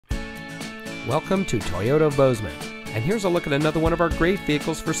Welcome to Toyota of Bozeman, and here's a look at another one of our great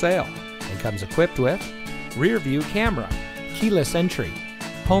vehicles for sale, and comes equipped with rear view camera, keyless entry,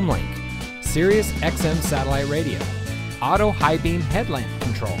 HomeLink, Sirius XM satellite radio, auto high beam headlamp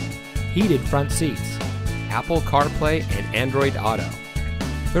control, heated front seats, Apple CarPlay and Android Auto,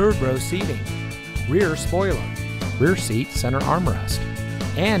 third row seating, rear spoiler, rear seat center armrest,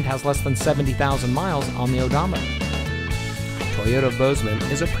 and has less than 70,000 miles on the odometer. Toyota of Bozeman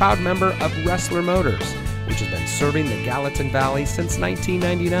is a proud member of Wrestler Motors, which has been serving the Gallatin Valley since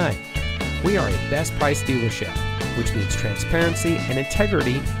 1999. We are a best price dealership, which means transparency and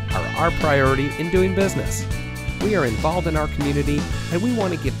integrity are our priority in doing business. We are involved in our community, and we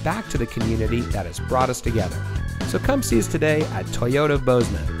want to give back to the community that has brought us together. So come see us today at Toyota of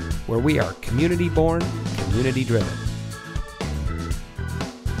Bozeman, where we are community born, community driven.